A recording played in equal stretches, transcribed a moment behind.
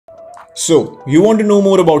So, you want to know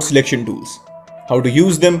more about selection tools, how to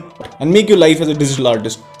use them, and make your life as a digital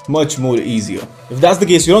artist much more easier. If that's the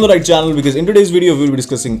case, you're on the right channel because in today's video, we'll be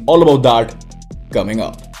discussing all about that coming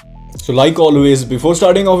up. So like always, before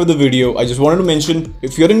starting off with the video, I just wanted to mention,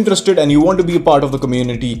 if you're interested and you want to be a part of the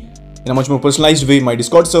community in a much more personalized way, my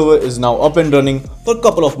Discord server is now up and running for a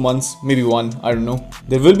couple of months, maybe one, I don't know.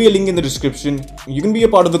 There will be a link in the description. You can be a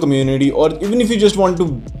part of the community, or even if you just want to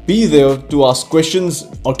be there to ask questions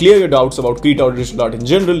or clear your doubts about Krita or digital art in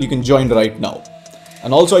general, you can join right now.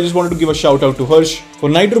 And also I just wanted to give a shout out to Harsh for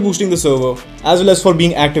nitro boosting the server as well as for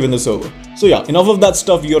being active in the server. So yeah, enough of that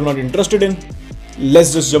stuff you're not interested in.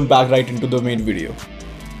 Let's just jump back right into the main video.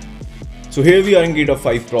 So here we are in Krita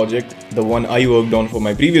 5 project, the one I worked on for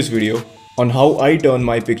my previous video, on how I turn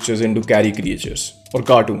my pictures into caricatures, or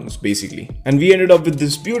cartoons basically. And we ended up with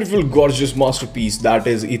this beautiful gorgeous masterpiece that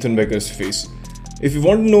is Ethan Becker's face. If you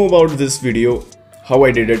want to know about this video, how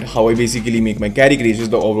I did it, how I basically make my caricatures,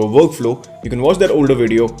 the overall workflow, you can watch that older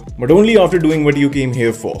video, but only after doing what you came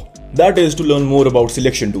here for. That is to learn more about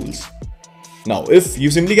selection tools. Now, if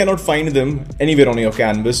you simply cannot find them anywhere on your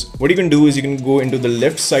canvas, what you can do is you can go into the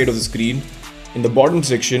left side of the screen in the bottom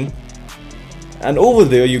section, and over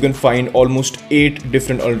there you can find almost 8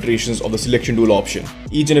 different alterations of the selection tool option.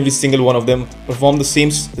 Each and every single one of them perform the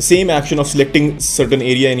same action of selecting certain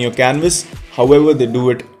area in your canvas. However, they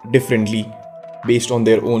do it differently based on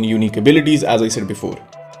their own unique abilities, as I said before.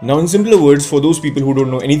 Now, in simpler words, for those people who don't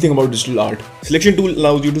know anything about digital art, selection tool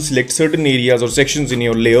allows you to select certain areas or sections in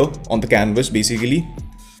your layer on the canvas basically.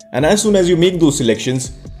 And as soon as you make those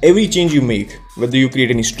selections, every change you make, whether you create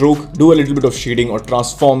any stroke, do a little bit of shading or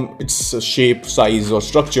transform its shape, size or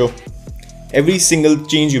structure, every single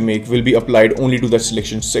change you make will be applied only to that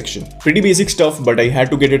selection section. Pretty basic stuff, but I had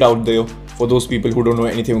to get it out there for those people who don't know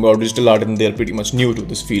anything about digital art and they're pretty much new to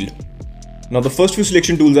this field. Now, the first few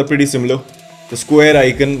selection tools are pretty similar. The square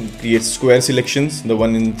icon creates square selections, the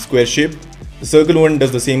one in square shape. The circle one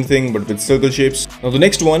does the same thing but with circle shapes. Now the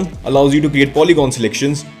next one allows you to create polygon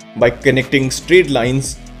selections by connecting straight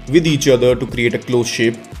lines with each other to create a closed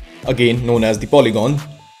shape, again known as the polygon.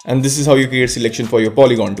 And this is how you create selection for your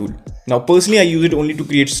polygon tool. Now personally I use it only to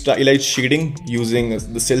create stylized shading using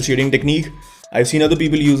the cell shading technique. I've seen other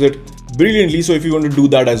people use it brilliantly, so if you want to do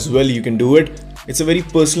that as well, you can do it. It's a very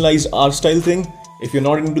personalized art style thing. If you're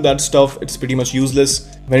not into that stuff, it's pretty much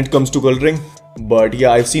useless when it comes to coloring. But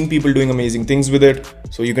yeah, I've seen people doing amazing things with it,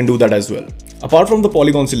 so you can do that as well. Apart from the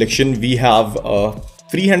polygon selection, we have a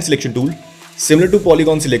freehand selection tool. Similar to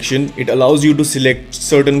polygon selection, it allows you to select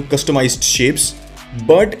certain customized shapes,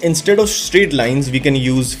 but instead of straight lines, we can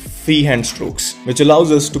use freehand strokes, which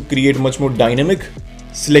allows us to create much more dynamic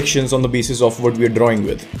selections on the basis of what we are drawing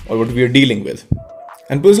with or what we are dealing with.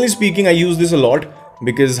 And personally speaking, I use this a lot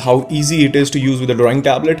because how easy it is to use with a drawing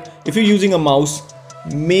tablet. If you're using a mouse,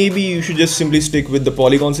 maybe you should just simply stick with the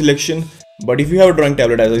polygon selection. But if you have a drawing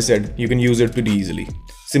tablet, as I said, you can use it pretty easily.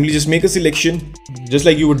 Simply just make a selection, just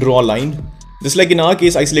like you would draw a line. Just like in our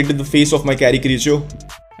case, I selected the face of my caricature.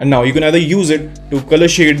 And now you can either use it to color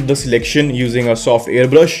shade the selection using a soft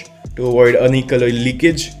airbrush to avoid any color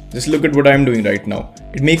leakage. Just look at what I'm doing right now.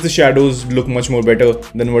 It makes the shadows look much more better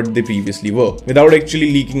than what they previously were, without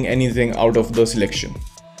actually leaking anything out of the selection.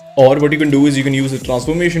 Or what you can do is you can use the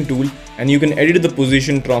transformation tool and you can edit the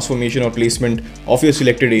position, transformation or placement of your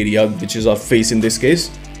selected area, which is our face in this case,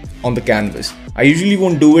 on the canvas. I usually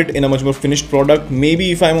won't do it in a much more finished product.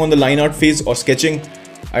 Maybe if I'm on the line art phase or sketching,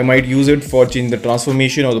 I might use it for changing the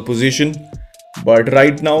transformation or the position. But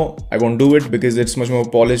right now I won't do it because it's much more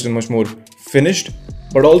polished and much more finished.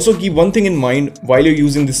 But also keep one thing in mind while you're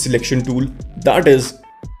using this selection tool, that is,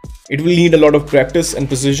 it will need a lot of practice and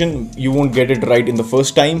precision. You won't get it right in the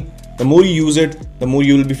first time. The more you use it, the more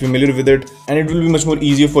you will be familiar with it, and it will be much more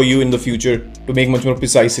easier for you in the future to make much more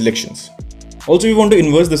precise selections. Also, if you want to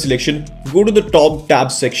inverse the selection, go to the top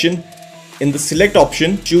tab section. In the select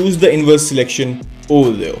option, choose the inverse selection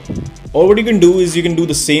over there. Or what you can do is you can do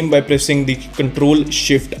the same by pressing the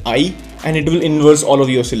Ctrl+Shift+I, and it will inverse all of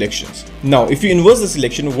your selections. Now, if you inverse the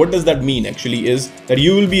selection, what does that mean actually is that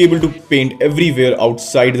you will be able to paint everywhere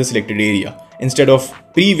outside the selected area. Instead of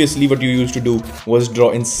previously what you used to do was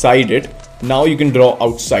draw inside it, now you can draw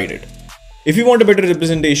outside it. If you want a better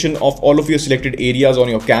representation of all of your selected areas on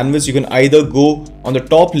your canvas, you can either go on the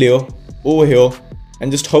top layer over here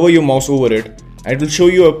and just hover your mouse over it, and it will show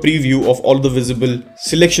you a preview of all the visible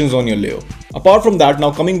selections on your layer. Apart from that,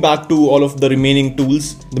 now coming back to all of the remaining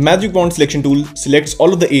tools, the magic wand selection tool selects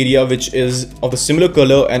all of the area which is of a similar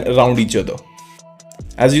color and around each other.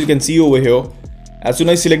 As you can see over here, as soon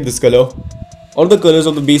as I select this color, all the colors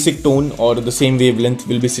of the basic tone or the same wavelength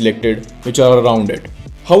will be selected which are around it.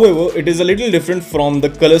 However, it is a little different from the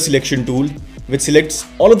color selection tool, which selects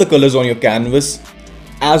all of the colors on your canvas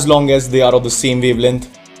as long as they are of the same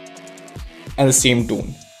wavelength and the same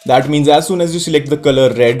tone. That means as soon as you select the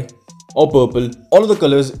color red or purple, all of the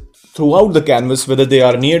colors throughout the canvas, whether they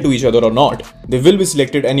are near to each other or not, they will be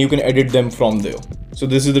selected and you can edit them from there. So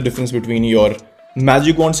this is the difference between your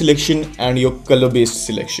magic wand selection and your color based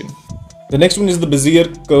selection. The next one is the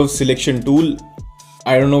Bezier curve selection tool.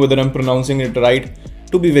 I don't know whether I'm pronouncing it right.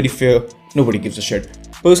 To be very fair, nobody gives a shit.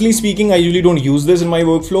 Personally speaking, I usually don't use this in my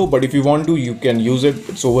workflow, but if you want to, you can use it.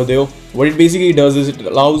 It's over there. What it basically does is it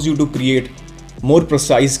allows you to create more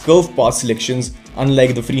precise curve path selections,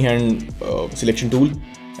 unlike the freehand selection tool.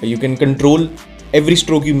 You can control every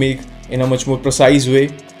stroke you make in a much more precise way.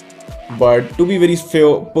 But to be very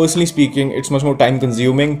fair, personally speaking, it's much more time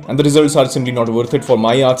consuming and the results are simply not worth it for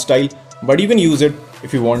my art style. But you can use it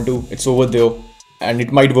if you want to. It's over there. And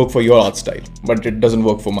it might work for your art style, but it doesn't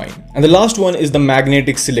work for mine. And the last one is the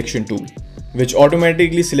magnetic selection tool, which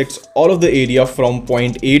automatically selects all of the area from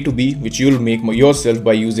point A to B, which you'll make yourself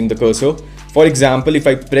by using the cursor. For example, if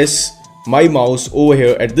I press my mouse over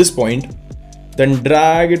here at this point, then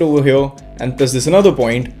drag it over here and press this another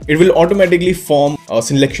point, it will automatically form a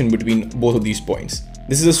selection between both of these points.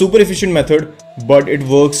 This is a super efficient method, but it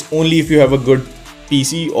works only if you have a good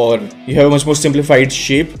PC or you have a much more simplified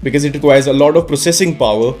shape, because it requires a lot of processing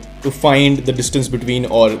power to find the distance between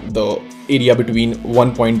or the area between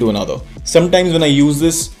one point to another. Sometimes when I use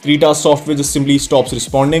this, Krita software just simply stops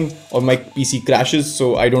responding or my PC crashes,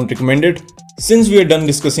 so I don't recommend it. Since we are done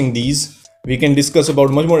discussing these, we can discuss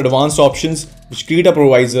about much more advanced options which Krita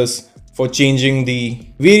provides us for changing the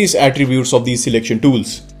various attributes of these selection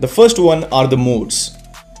tools. The first one are the modes.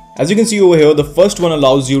 As you can see over here, the first one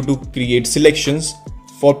allows you to create selections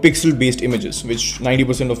for pixel based images, which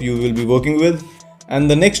 90% of you will be working with.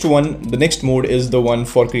 And the next mode is the one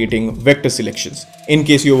for creating vector selections. In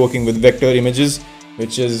case you're working with vector images,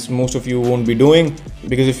 which is most of you won't be doing,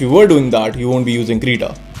 because if you were doing that, you won't be using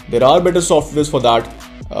Krita. There are better softwares for that,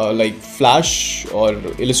 like Flash or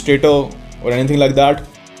Illustrator or anything like that.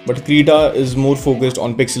 But Krita is more focused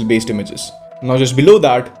on pixel based images. Now just below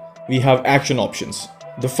that, we have action options.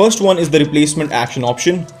 The first one is the replacement action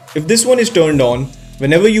option. If this one is turned on,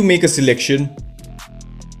 whenever you make a selection,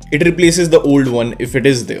 it replaces the old one if it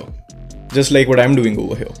is there. Just like what I'm doing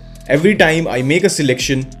over here. Every time I make a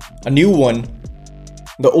selection, a new one,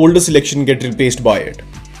 the older selection gets replaced by it.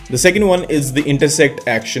 The second one is the intersect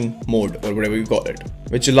action mode, or whatever you call it,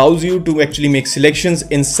 which allows you to actually make selections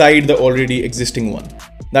inside the already existing one.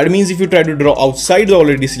 That means if you try to draw outside the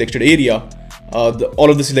already selected area, all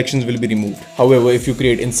of the selections will be removed. However, if you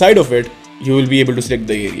create inside of it, you will be able to select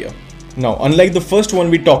the area. Now, unlike the first one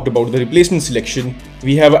we talked about, the replacement selection,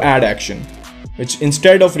 we have an add action, which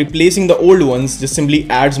instead of replacing the old ones, just simply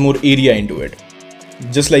adds more area into it.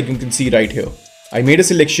 Just like you can see right here. I made a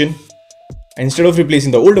selection, and instead of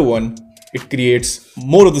replacing the older one, it creates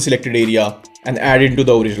more of the selected area and add into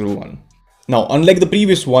the original one. Now, unlike the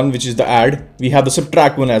previous one, which is the add, we have the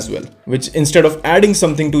subtract one as well, which instead of adding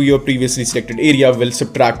something to your previously selected area, will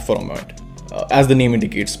subtract from it. As the name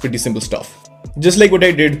indicates, pretty simple stuff. Just like what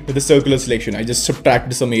I did with the circular selection, I just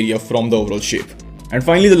subtracted some area from the overall shape. And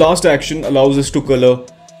finally, the last action allows us to color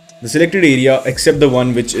the selected area except the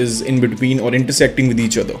one which is in between or intersecting with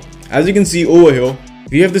each other. As you can see over here,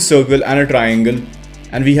 we have this circle and a triangle,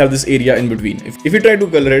 and we have this area in between. If we try to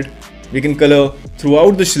color it, we can color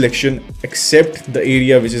throughout the selection except the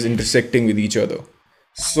area which is intersecting with each other.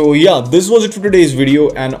 So yeah, this was it for today's video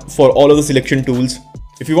and for all of the selection tools.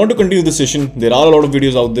 If you want to continue the session, there are a lot of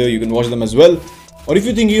videos out there, you can watch them as well. Or if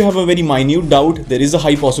you think you have a very minute doubt, there is a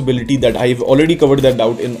high possibility that I've already covered that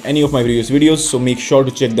doubt in any of my previous videos, so make sure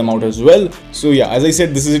to check them out as well. So yeah, as I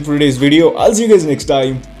said, this is it for today's video. I'll see you guys next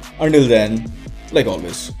time. Until then, like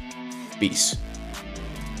always, peace.